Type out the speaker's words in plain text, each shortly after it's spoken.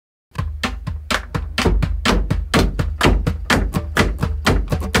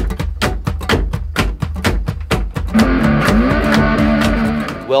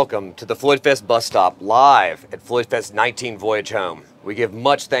Welcome to the FloydFest bus stop live at FloydFest 19 Voyage Home. We give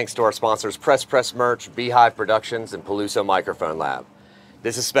much thanks to our sponsors Press Merch, Beehive Productions, and Peluso Microphone Lab.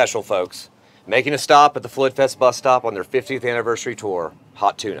 This is special, folks. Making a stop at the FloydFest bus stop on their 50th anniversary tour,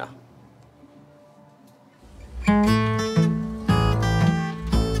 Hot Tuna.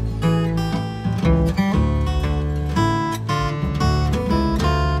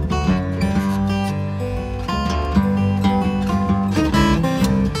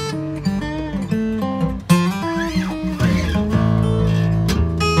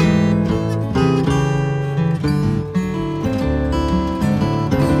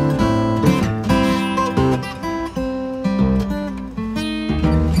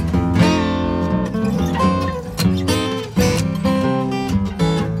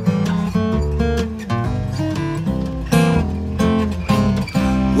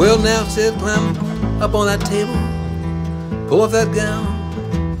 Well, now, said, climb up on that table, pull off that gown,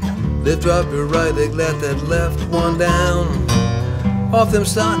 lift up your right leg, let that left one down. Off them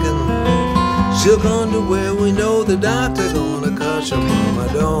stocking, silk underwear, we know the doctor gonna cut your mama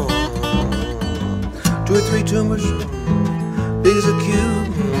down. 2 or 3 tumors, big as a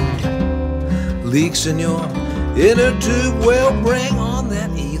cube, leaks in your inner tube. Well, bring on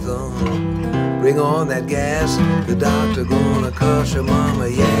that ether, bring on that gas. The doctor gonna cut your mama,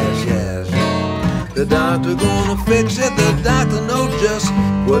 yes, yes. The doctor gonna fix it. The doctor knows just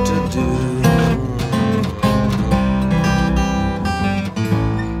what to do.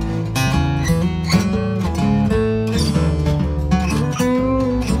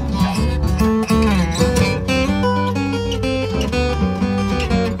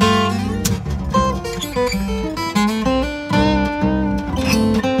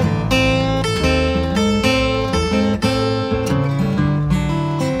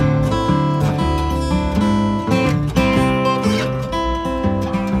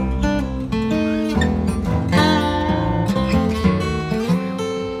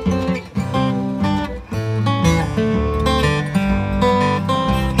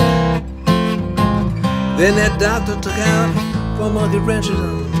 Then that doctor took out 4 monkey wrenches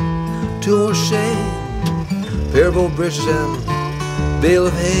and 2 horse shade, pair of old breeches and bale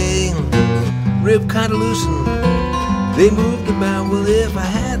of hay, rib kinda loosened. They moved about. Well, if I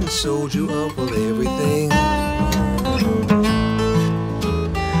hadn't sold you up with everything,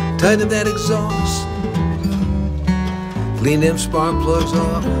 tighten up that exhaust, clean them spark plugs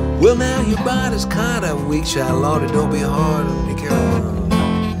off. Well, now your body's kinda weak, child, Lord, don't be hard on me, Carol.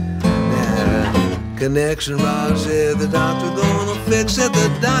 Connection rod said the doctor gonna fix it. The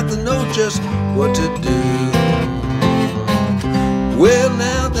doctor knows just what to do. Well,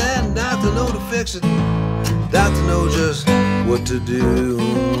 now that doctor knows to fix it. Doctor knows just what to do.